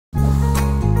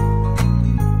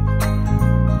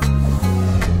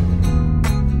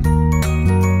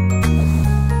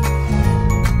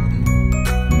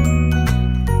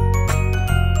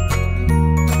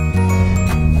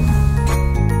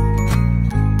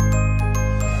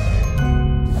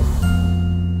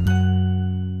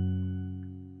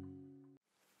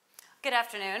good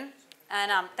afternoon,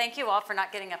 and thank you all for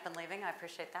not getting up and leaving. I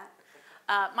appreciate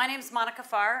that. My name is Monica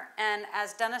Pfarr, and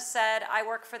as Dennis said, I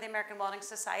work for the American Welding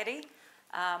Society.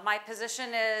 My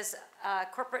position is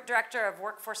Corporate Director of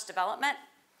Workforce Development.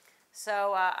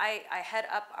 So I head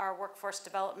up our workforce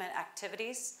development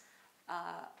activities.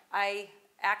 I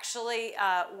actually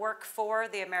work for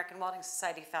the American Welding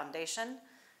Society Foundation.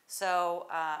 So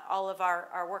all of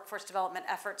our workforce development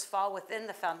efforts fall within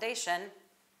the foundation.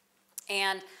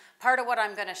 And part of what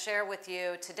I'm going to share with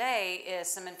you today is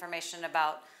some information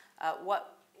about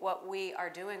what we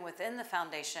are doing within the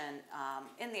foundation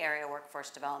in the area of workforce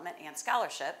development and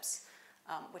scholarships,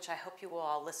 which I hope you will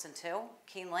all listen to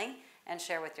keenly and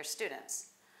share with your students.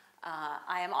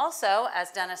 I am also, as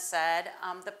Dennis said,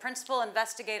 the principal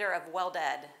investigator of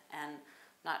WeldEd, and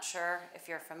not sure if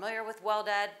you're familiar with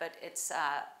WeldEd, but it's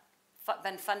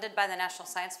been funded by the National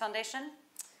Science Foundation,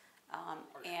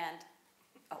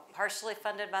 partially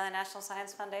funded by the National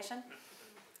Science Foundation.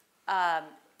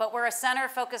 But we're a center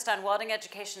focused on welding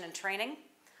education and training.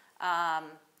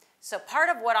 So part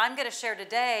of what I'm going to share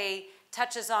today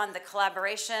touches on the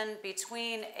collaboration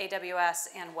between AWS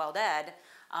and WeldEd,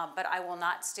 but I will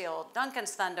not steal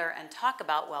Duncan's thunder and talk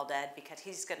about WeldEd because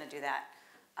he's going to do that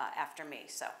after me.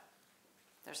 So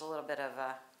there's a little bit of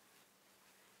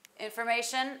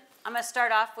information. I'm going to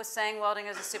start off with saying welding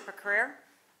is a super career.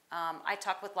 I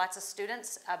talk with lots of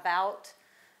students about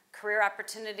career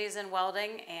opportunities in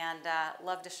welding and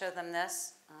love to show them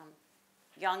this.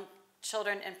 Young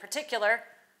children in particular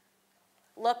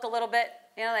look a little bit,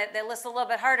 you know, they listen a little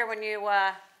bit harder when you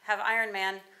have Iron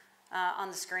Man on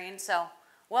the screen. So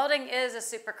welding is a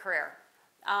super career.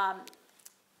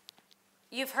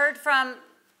 You've heard from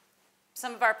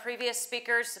some of our previous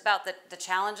speakers about the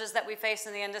challenges that we face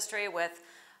in the industry with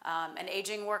an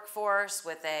aging workforce,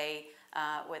 with a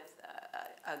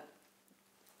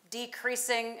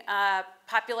decreasing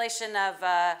population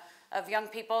of young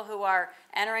people who are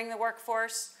entering the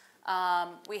workforce.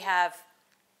 We have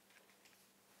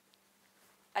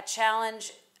a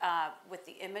challenge with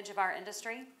the image of our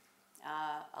industry.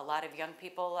 A lot of young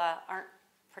people aren't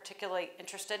particularly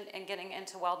interested in getting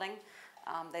into welding.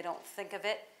 They don't think of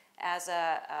it as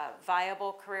a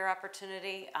viable career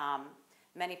opportunity.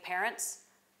 Many parents,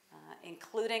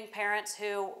 including parents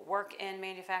who work in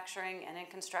manufacturing and in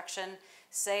construction,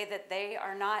 say that they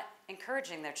are not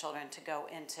encouraging their children to go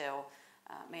into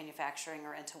manufacturing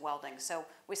or into welding. So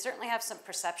we certainly have some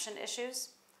perception issues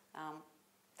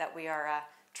that we are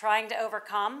trying to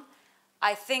overcome.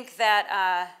 I think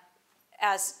that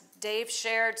as Dave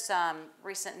shared some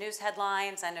recent news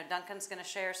headlines, I know Duncan's going to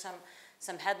share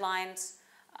some headlines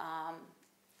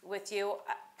with you.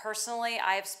 Personally,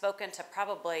 I have spoken to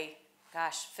probably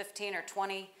 15 or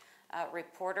 20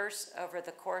 reporters over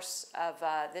the course of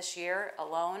this year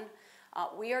alone.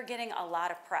 We are getting a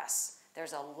lot of press.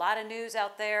 There's a lot of news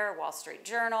out there, Wall Street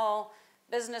Journal,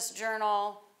 Business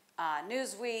Journal,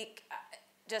 Newsweek,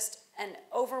 just an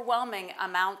overwhelming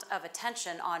amount of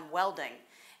attention on welding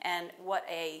and what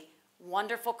a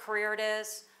wonderful career it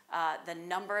is, the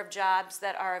number of jobs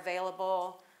that are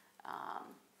available,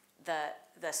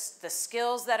 the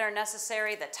skills that are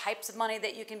necessary, the types of money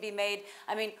that you can be made.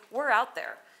 I mean, we're out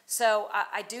there. So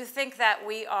I do think that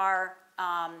we are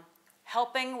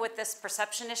helping with this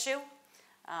perception issue.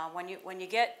 When you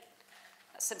get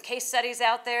some case studies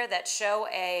out there that show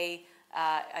a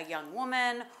young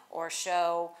woman or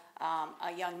show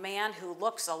a young man who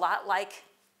looks a lot like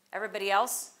everybody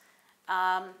else,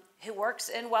 who works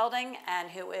in welding and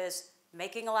who is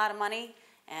making a lot of money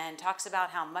and talks about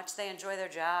how much they enjoy their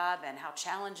job and how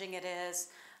challenging it is,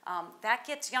 that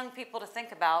gets young people to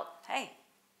think about, hey,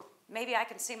 maybe I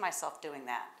can see myself doing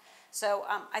that. So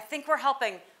I think we're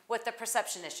helping with the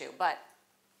perception issue, but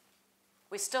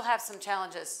we still have some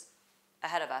challenges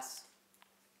ahead of us.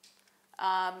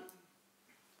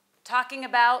 Talking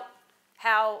about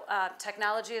how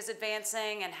technology is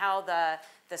advancing and how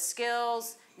the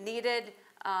skills needed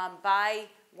by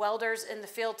welders in the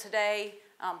field today,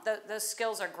 those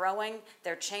skills are growing,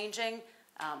 they're changing.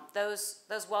 Those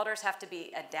welders have to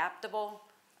be adaptable.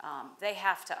 They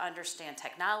have to understand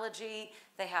technology.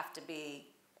 They have to be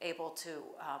able to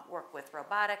work with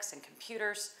robotics and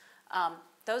computers.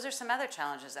 Those are some other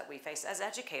challenges that we face as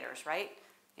educators, right?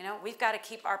 You know, we've got to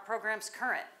keep our programs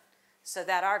current so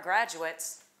that our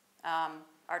graduates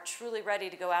are truly ready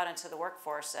to go out into the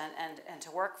workforce and to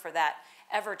work for that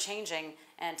ever-changing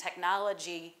and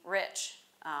technology-rich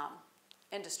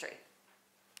industry.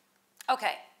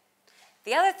 Okay,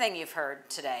 the other thing you've heard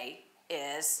today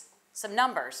is some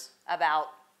numbers about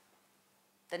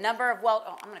the number of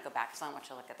I'm going to go back because I don't want you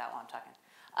to look at that while I'm talking.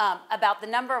 About the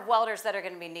number of welders that are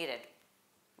going to be needed,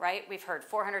 right? We've heard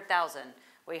 400,000.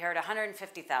 We heard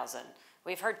 150,000.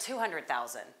 We've heard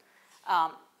 200,000.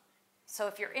 So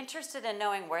if you're interested in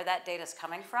knowing where that data is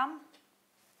coming from,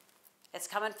 it's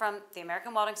coming from the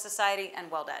American Welding Society and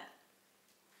WeldEd.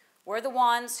 We're the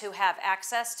ones who have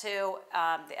access to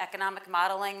the economic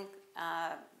modeling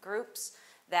groups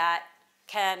that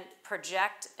can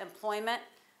project employment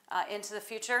into the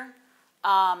future.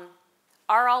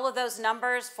 Are all of those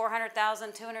numbers,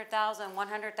 400,000, 200,000,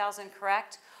 100,000,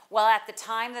 correct? Well, at the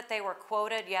time that they were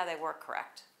quoted, yeah, they were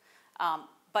correct.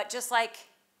 But just like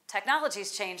technology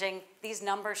is changing, these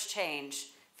numbers change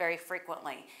very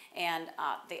frequently. And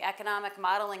the economic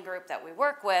modeling group that we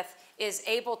work with is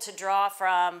able to draw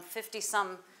from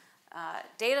 50-some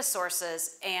data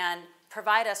sources and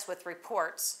provide us with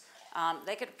reports.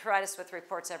 They could provide us with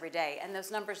reports every day, and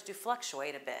those numbers do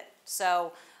fluctuate a bit.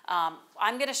 So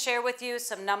I'm going to share with you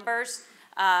some numbers,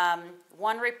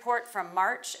 one report from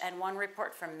March and one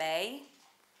report from May.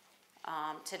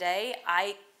 Today,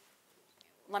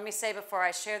 let me say before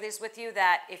I share these with you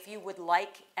that if you would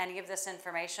like any of this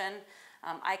information,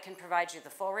 I can provide you the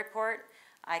full report.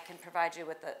 I can provide you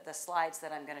with the slides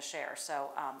that I'm going to share.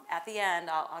 So at the end,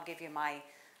 I'll give you my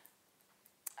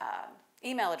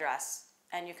email address,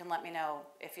 and you can let me know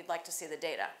if you'd like to see the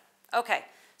data. Okay,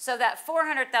 so that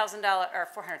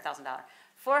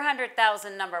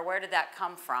 $400,000 number, where did that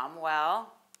come from?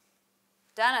 Well,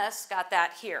 Dennis got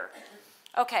that here.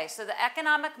 Okay, so the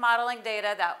economic modeling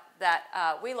data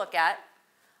that we look at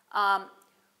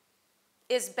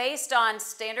is based on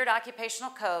standard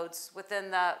occupational codes within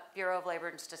the Bureau of Labor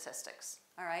and Statistics,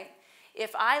 all right?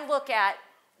 If I look at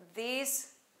these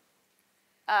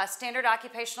standard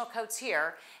occupational codes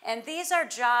here, and these are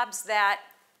jobs that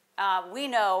we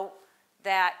know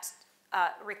that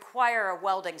require a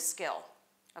welding skill,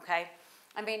 okay?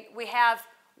 I mean, we have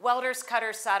welders,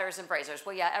 cutters, solders, and brazers.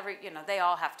 Well, yeah, they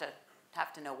all have to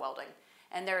know welding.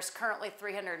 And there's currently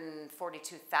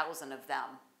 342,000 of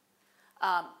them.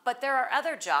 But there are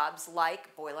other jobs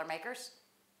like boilermakers,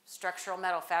 structural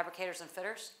metal fabricators and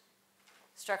fitters,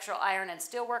 structural iron and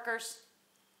steel workers.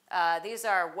 These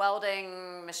are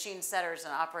welding machine setters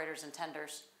and operators and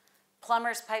tenders,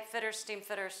 plumbers, pipe fitters, steam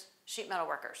fitters, sheet metal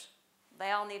workers.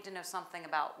 They all need to know something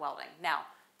about welding. Now,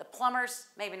 the plumbers,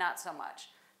 maybe not so much,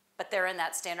 but they're in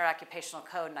that standard occupational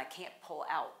code, and I can't pull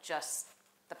out just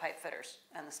the pipe fitters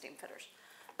and the steam fitters.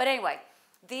 But anyway,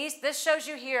 this shows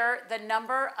you here the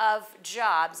number of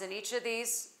jobs in each of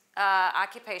these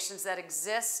occupations that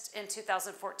exist in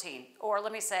 2014, or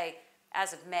let me say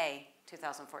as of May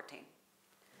 2014.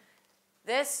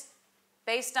 This,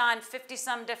 based on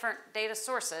 50-some different data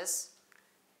sources,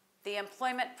 the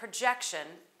employment projection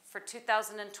for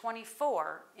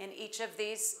 2024 in each of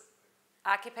these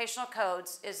occupational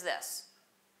codes is this.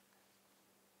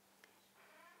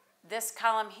 This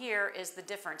column here is the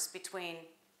difference between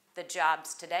the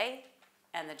jobs today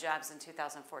and the jobs in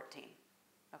 2014,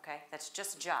 okay? That's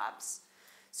just jobs.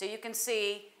 So you can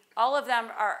see all of them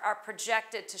are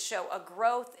projected to show a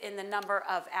growth in the number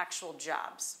of actual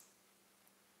jobs.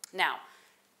 Now,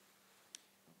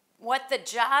 what the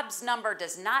jobs number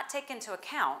does not take into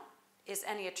account is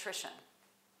any attrition,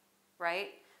 right?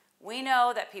 We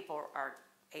know that people are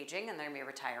aging and they're going to be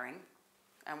retiring,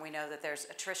 and we know that there's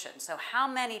attrition. So how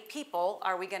many people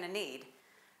are we going to need,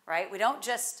 right? We don't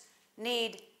just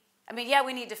need, yeah,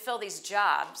 we need to fill these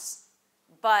jobs,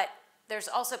 but there's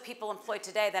also people employed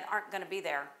today that aren't going to be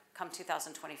there come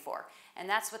 2024. And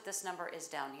that's what this number is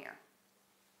down here.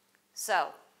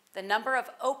 So the number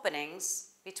of openings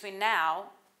between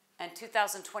now and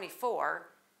 2024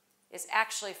 is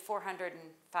actually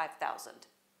 405,000,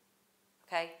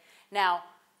 okay? Now,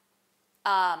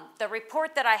 the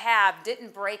report that I have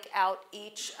didn't break out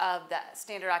each of the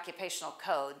standard occupational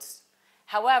codes.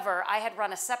 However, I had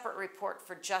run a separate report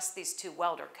for just these two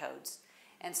welder codes.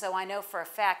 And so I know for a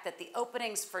fact that the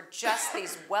openings for just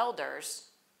these welders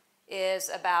is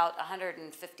about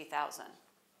 150,000,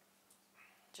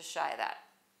 just shy of that.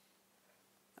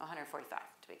 145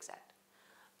 to be exact.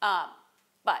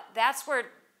 But that's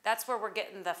where we're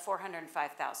getting the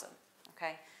 405,000,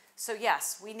 okay? So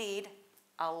yes, we need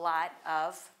a lot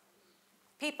of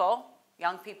people,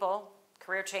 young people,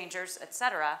 career changers,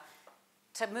 etc.,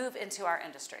 to move into our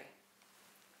industry.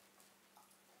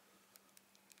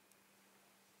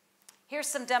 Here's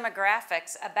some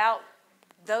demographics about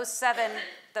those seven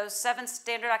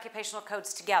standard occupational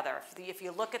codes together. If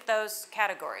you look at those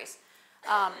categories,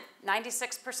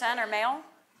 96% are male,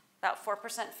 about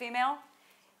 4% female.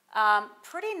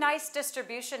 Pretty nice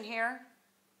distribution here,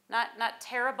 not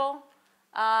terrible.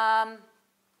 Kind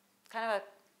of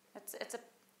it's a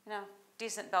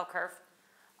decent bell curve.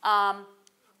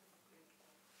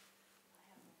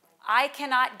 I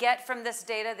cannot get from this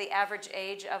data the average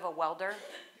age of a welder.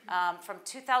 From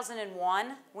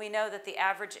 2001, we know that the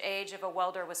average age of a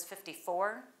welder was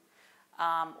 54.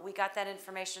 We got that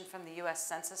information from the US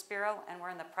Census Bureau, and we're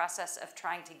in the process of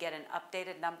trying to get an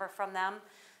updated number from them.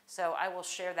 So I will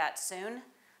share that soon.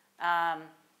 I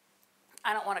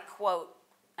don't want to quote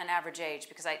an average age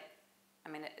because I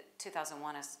mean,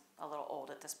 2001 is a little old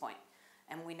at this point.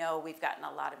 And we know we've gotten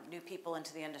a lot of new people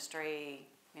into the industry,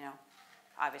 you know,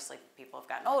 obviously people have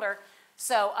gotten older.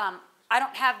 So I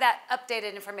don't have that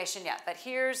updated information yet, but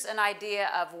here's an idea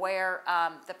of where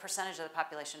the percentage of the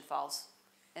population falls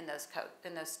in those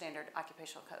standard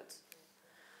occupational codes.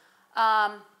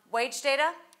 Wage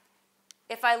data,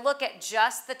 if I look at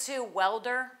just the two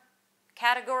welder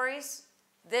categories,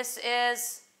 this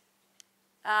is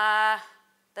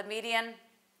the median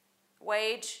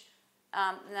wage,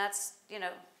 and that's, you know,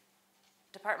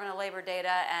 Department of Labor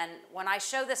data. And when I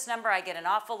show this number, I get an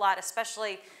awful lot,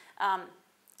 especially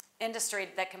industry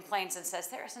that complains and says,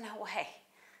 there is no way.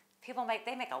 People make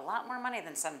a lot more money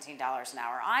than $17 an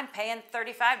hour. I'm paying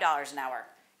 $35 an hour.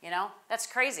 You know, that's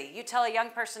crazy. You tell a young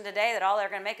person today that all they're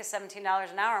going to make is $17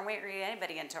 an hour, and we ain't get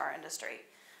anybody into our industry.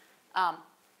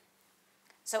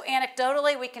 So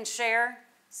anecdotally, we can share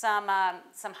some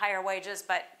higher wages,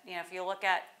 but you know, if you look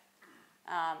at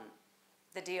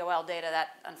the DOL data,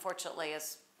 that unfortunately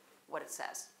is what it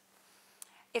says.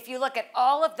 If you look at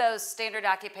all of those standard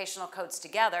occupational codes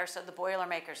together, so the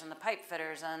Boilermakers and the pipe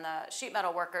fitters and the sheet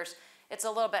metal workers, it's a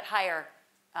little bit higher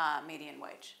median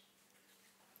wage.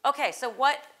 Okay, so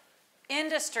what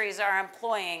industries are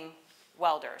employing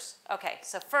welders? Okay,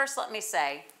 so first let me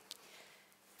say,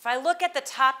 if I look at the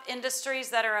top industries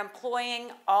that are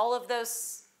employing all of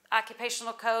those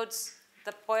occupational codes,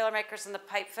 the Boilermakers and the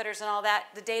pipe fitters and all that,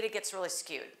 the data gets really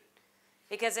skewed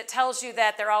because it tells you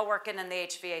that they're all working in the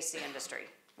HVAC industry.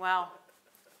 Well,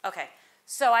 okay,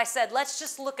 so I said, let's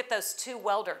just look at those two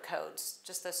welder codes,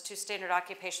 just those two standard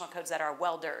occupational codes that are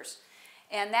welders.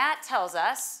 And that tells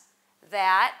us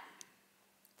that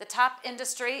the top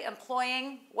industry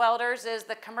employing welders is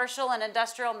the commercial and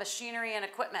industrial machinery and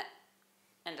equipment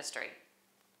industry.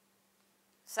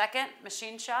 Second,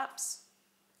 machine shops.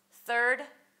 Third,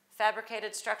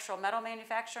 fabricated structural metal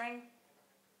manufacturing,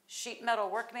 sheet metal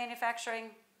work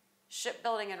manufacturing,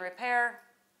 shipbuilding and repair,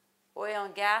 oil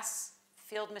and gas,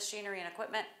 field machinery and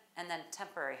equipment, and then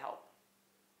temporary help.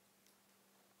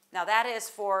 Now that is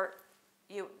for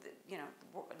you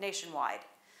know, nationwide.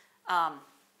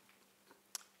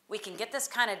 We can get this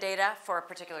kind of data for a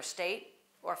particular state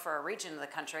or for a region of the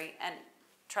country, and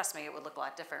trust me, it would look a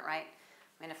lot different, right?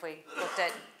 I mean, if we looked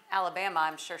at Alabama,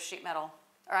 I'm sure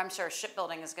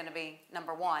shipbuilding is going to be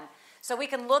 #1. So we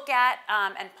can look at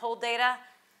and pull data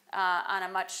on a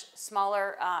much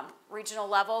smaller regional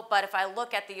level, but if I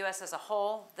look at the U.S. as a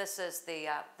whole, this is the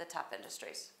top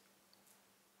industries.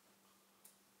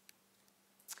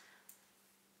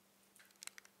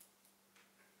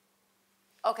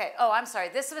 Okay. Oh, I'm sorry.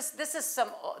 This is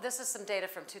some data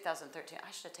from 2013.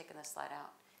 I should have taken this slide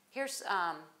out. Here's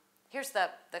the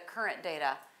current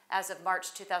data as of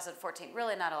March 2014.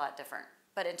 Really not a lot different,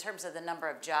 but in terms of the number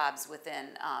of jobs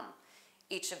within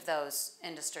each of those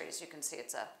industries, you can see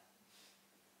it's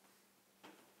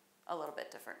a little bit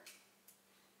different.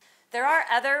 There are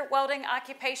other welding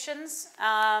occupations.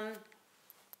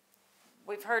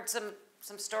 We've heard some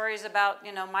stories about,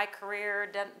 you know, my career.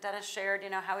 Dennis shared, you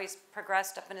know, how he's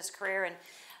progressed up in his career, and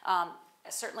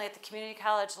certainly at the community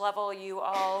college level, you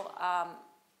all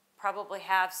probably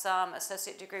have some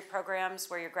associate degree programs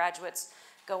where your graduates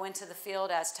go into the field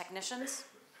as technicians,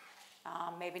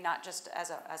 maybe not just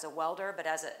as a welder, but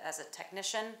as a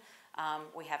technician.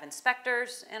 We have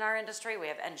inspectors in our industry. We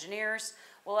have engineers.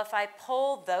 Well, if I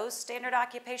pull those standard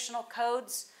occupational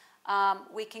codes,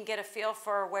 we can get a feel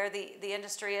for where the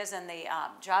industry is and the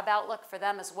job outlook for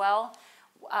them as well.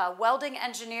 Welding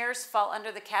engineers fall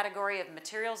under the category of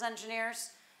materials engineers.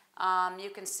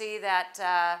 You can see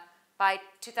that by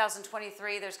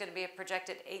 2023, there's going to be a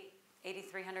projected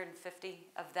 8,350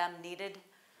 of them needed.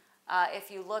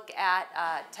 If you look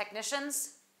at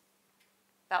technicians,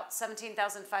 about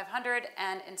 17,500,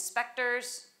 and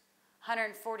inspectors,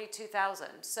 142,000.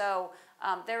 So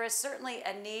there is certainly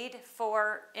a need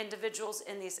for individuals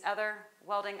in these other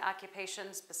welding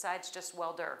occupations besides just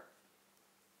welder.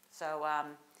 So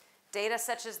data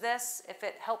such as this, if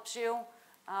it helps you,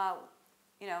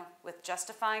 you know, with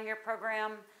justifying your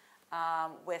program,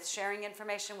 with sharing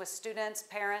information with students,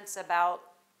 parents about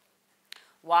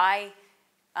why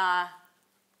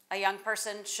a young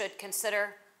person should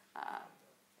consider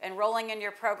enrolling in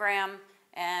your program,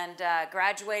 and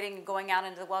graduating and going out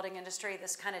into the welding industry,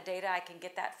 this kind of data, I can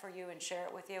get that for you and share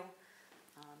it with you.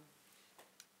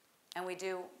 And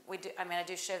I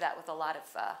do share that with a lot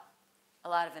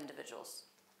of individuals.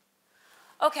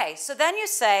 Okay, so then you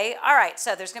say, all right,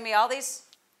 so there's going to be all these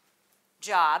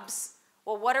jobs.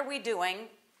 Well, what are we doing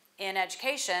in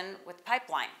education with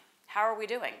pipeline? How are we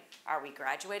doing? Are we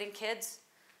graduating kids,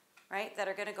 right, that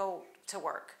are going to go to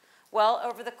work? Well,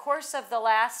 over the course of the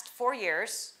last 4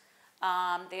 years,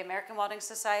 the American Welding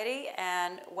Society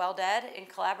and Welded, in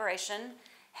collaboration,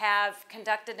 have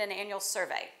conducted an annual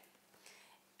survey.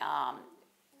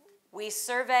 We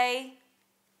survey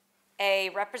a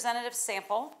representative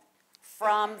sample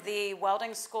from the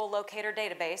welding school locator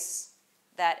database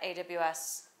that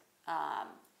AWS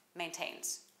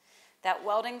maintains. That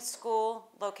welding school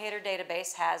locator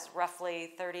database has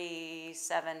roughly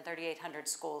 3,800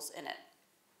 schools in it.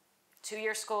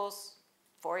 2-year schools,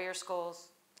 4-year schools,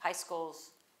 high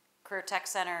schools, career tech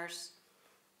centers,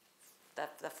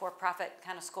 the for-profit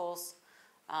kind of schools,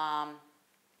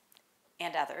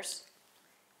 and others.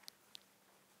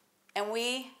 And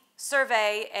we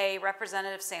survey a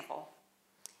representative sample.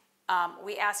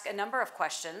 We ask a number of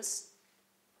questions,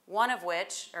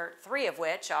 three of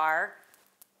which are,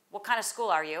 what kind of school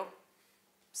are you?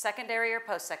 Secondary or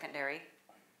post-secondary?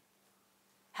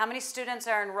 How many students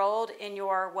are enrolled in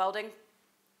your welding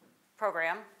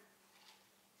program?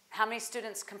 How many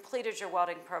students completed your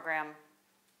welding program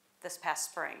this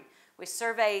past spring? We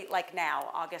survey like now,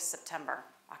 August, September,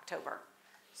 October.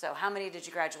 So how many did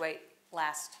you graduate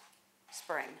last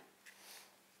spring?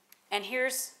 And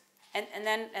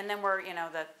then we're,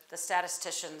 the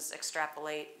statisticians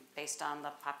extrapolate based on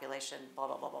the population, blah,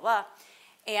 blah, blah, blah, blah.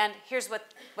 And here's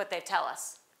what they tell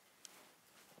us.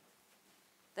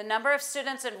 The number of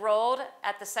students enrolled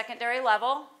at the secondary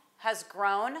level has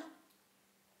grown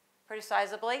pretty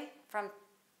sizably from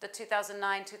the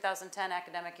 2009-2010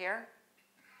 academic year.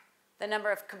 The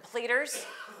number of completers,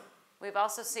 we've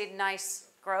also seen nice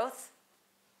growth.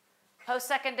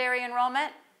 Post-secondary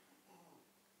enrollment,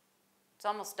 it's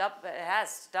almost doubled, it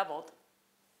has doubled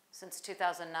since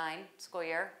 2009 school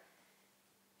year.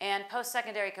 And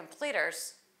post-secondary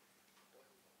completers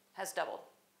has doubled.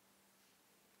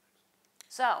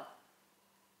 So,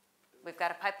 we've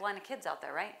got a pipeline of kids out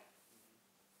there, right?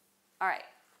 All right,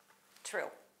 true.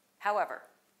 However,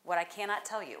 what I cannot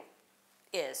tell you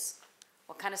is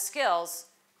what kind of skills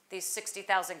these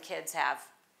 60,000 kids have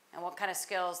and what kind of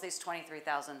skills these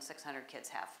 23,600 kids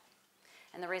have.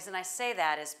 And the reason I say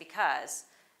that is because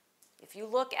if you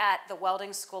look at the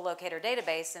welding school locator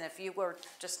database, and if you were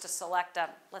just to select,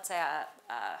 let's say a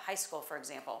high school, for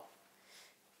example,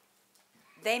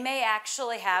 they may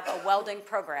actually have a welding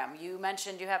program.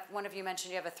 One of you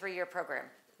mentioned you have a 3-year program,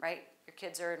 right? Your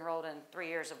kids are enrolled in 3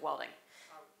 years of welding,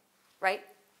 right?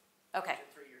 Okay.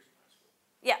 3 years in high school.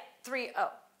 Yeah,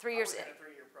 3 years. We had a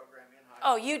 3-year program in high school.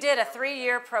 Oh, you did a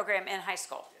 3-year program in high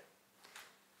school. Yeah.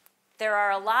 There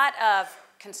are a lot of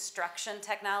construction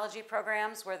technology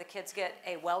programs where the kids get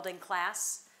a welding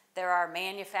class. There are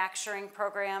manufacturing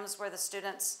programs where the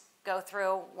students go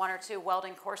through 1 or 2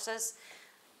 welding courses.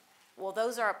 Well,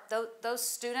 those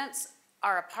students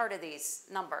are a part of these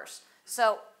numbers.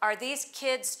 So are these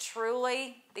kids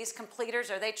these completers,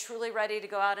 are they truly ready to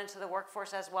go out into the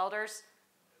workforce as welders?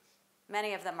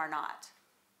 Many of them are not.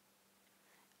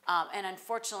 And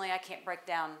unfortunately, I can't break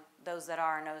down those that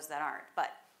are and those that aren't.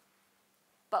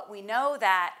 But we know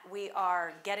that we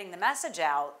are getting the message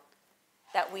out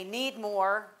that we need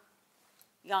more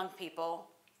young people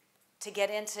to get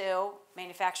into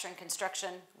manufacturing,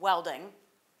 construction, welding,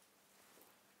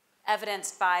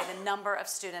 evidenced by the number of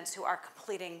students who are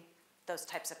completing those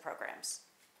types of programs.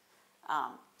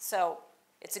 So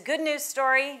it's a good news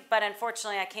story, but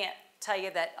unfortunately I can't tell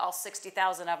you that all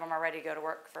 60,000 of them are ready to go to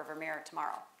work for Vermeer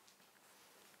tomorrow.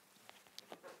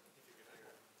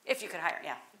 If you could hire,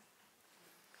 yeah.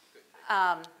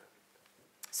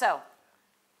 So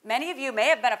many of you may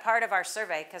have been a part of our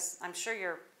survey because I'm sure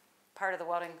you're part of the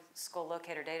welding school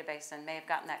locator database and may have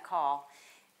gotten that call.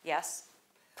 Yes.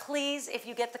 Please, if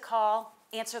you get the call,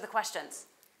 answer the questions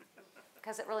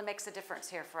because it really makes a difference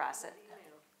here for us.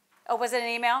 Oh, was it an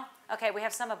email? Okay, we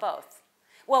have some of both.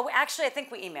 Well, actually, I think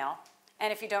we email,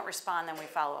 and if you don't respond, then we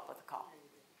follow up with a call.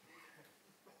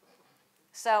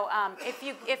 So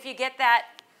if you get that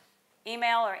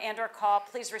email or call,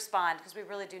 please respond because we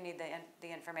really do need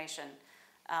the information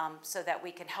so that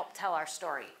we can help tell our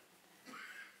story.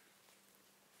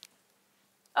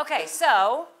 Okay,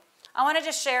 so I want to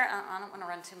just share, I don't want to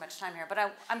run too much time here, but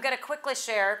I'm going to quickly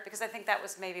share, because I think that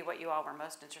was maybe what you all were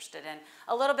most interested in,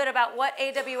 a little bit about what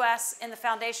AWS in the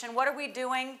foundation, what are we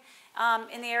doing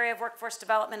in the area of workforce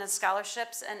development and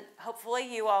scholarships, and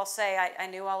hopefully you all say, I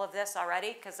knew all of this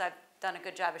already, because I've done a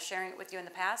good job of sharing it with you in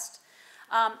the past.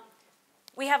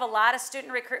 We have a lot of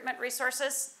student recruitment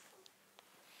resources.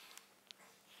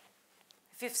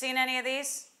 If you've seen any of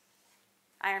these,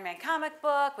 Iron Man comic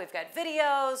book, we've got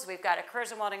videos, we've got a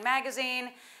Careers in Welding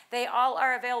magazine. They all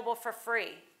are available for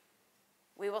free.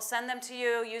 We will send them to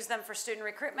you, use them for student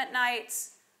recruitment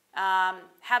nights,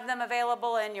 have them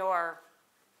available in your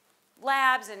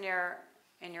labs, in your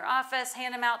office,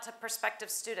 hand them out to prospective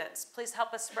students. Please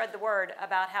help us spread the word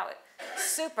about how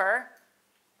super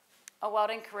a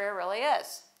welding career really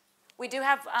is. We do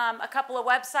have a couple of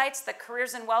websites, the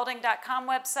careersinwelding.com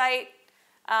website,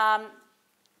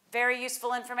 very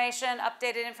useful information,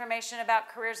 updated information about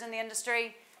careers in the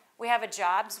industry. We have a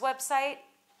jobs website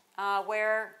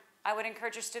where I would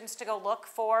encourage your students to go look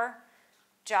for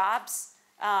jobs,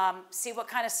 see what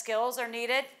kind of skills are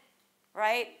needed,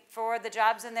 right, for the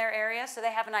jobs in their area, so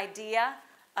they have an idea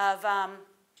of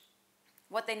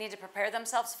what they need to prepare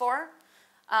themselves for.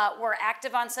 We're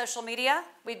active on social media.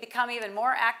 We've become even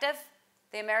more active.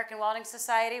 The American Welding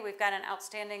Society, we've got an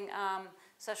outstanding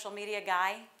social media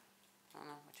guy. I don't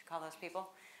know what you call those people.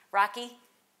 Rocky.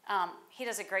 He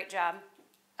does a great job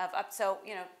of so,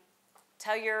 you know,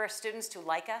 tell your students to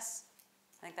like us.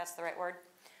 I think that's the right word.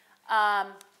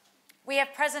 We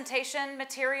have presentation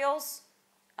materials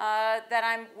that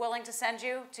I'm willing to send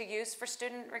you to use for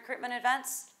student recruitment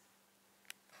events.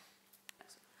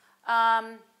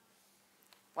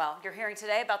 Well, you're hearing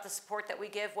today about the support that we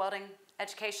give welding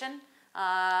education.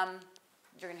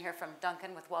 You're going to hear from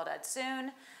Duncan with WeldEd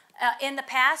soon. In the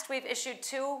past, we've issued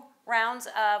 2 rounds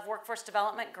of workforce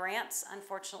development grants.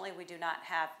 Unfortunately, we do not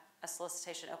have a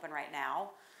solicitation open right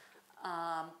now.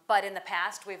 But in the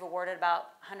past, we've awarded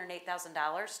about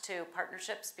 $108,000 to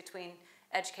partnerships between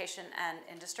education and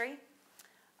industry.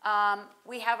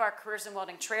 We have our Careers in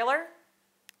Welding trailer.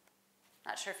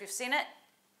 Not sure if you've seen it.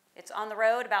 It's on the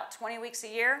road about 20 weeks a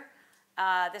year.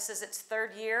 This is its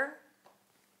 3rd year.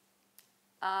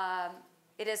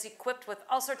 It is equipped with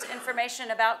all sorts of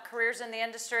information about careers in the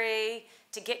industry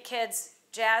to get kids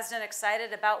jazzed and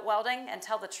excited about welding and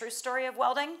tell the true story of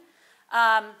welding.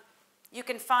 You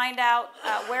can find out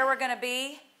where we're going to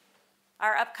be,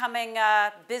 our upcoming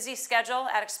busy schedule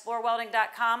at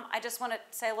explorewelding.com. I just want to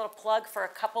say a little plug for a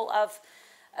couple of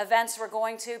events we're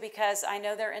going to, because I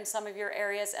know they're in some of your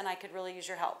areas and I could really use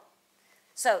your help.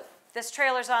 So this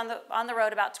trailer's on the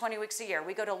road about 20 weeks a year.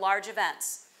 We go to large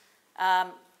events.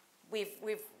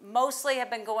 We've mostly have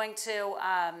been going to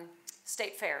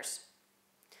state fairs.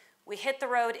 We hit the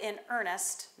road in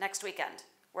earnest next weekend.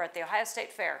 We're at the Ohio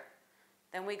State Fair.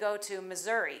 Then we go to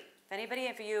Missouri. If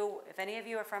any of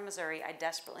you are from Missouri, I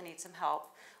desperately need some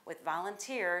help with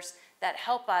volunteers that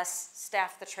help us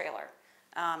staff the trailer.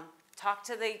 Talk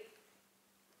to the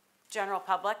general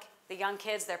public, the young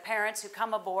kids, their parents who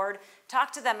come aboard.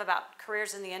 Talk to them about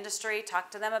careers in the industry. Talk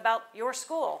to them about your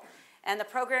school and the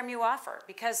program you offer.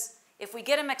 Because if we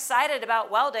get them excited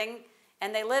about welding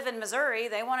and they live in Missouri,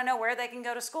 they want to know where they can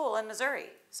go to school in Missouri.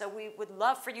 So we would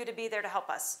love for you to be there to help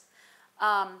us.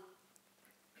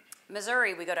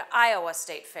 Missouri, we go to Iowa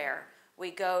State Fair. We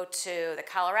go to the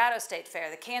Colorado State Fair,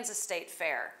 the Kansas State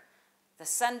Fair, the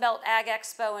Sunbelt Ag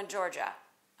Expo in Georgia,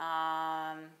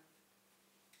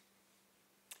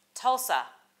 Tulsa,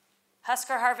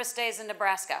 Husker Harvest Days in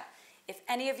Nebraska. If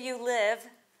any of you live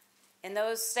in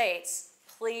those states,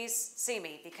 please see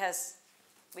me, because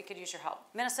we could use your help.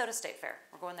 Minnesota State Fair,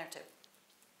 we're going there too.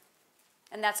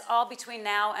 And that's all between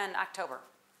now and October.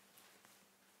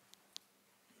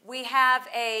 We have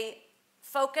a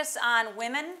focus on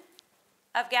women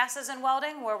of gases and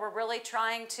welding, where we're really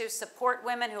trying to support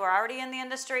women who are already in the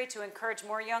industry to encourage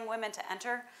more young women to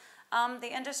enter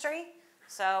the industry.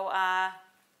 So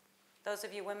those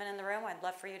of you women in the room, I'd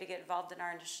love for you to get involved in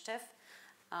our initiative.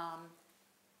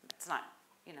 It's not,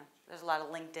 you know, there's a lot of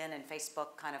LinkedIn and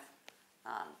Facebook kind of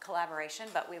collaboration,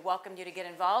 but we welcome you to get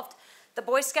involved. The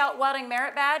Boy Scout Welding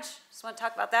Merit Badge, just want to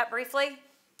talk about that briefly.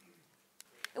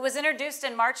 It was introduced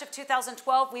in March of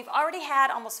 2012. We've already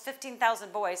had almost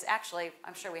 15,000 boys. Actually,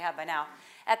 I'm sure we have by now.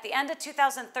 At the end of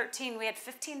 2013, we had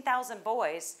 15,000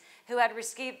 boys who had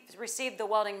received the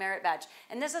Welding Merit Badge.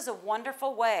 And this is a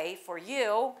wonderful way for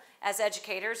you as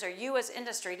educators or you as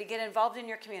industry to get involved in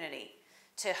your community,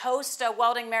 to host a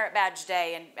Welding Merit Badge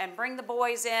Day and bring the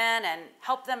boys in and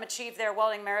help them achieve their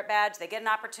Welding Merit Badge. They get an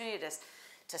opportunity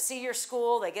to see your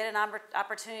school. They get an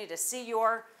opportunity to see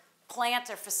your plant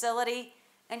or facility.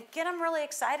 and get them really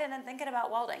excited and thinking about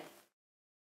welding.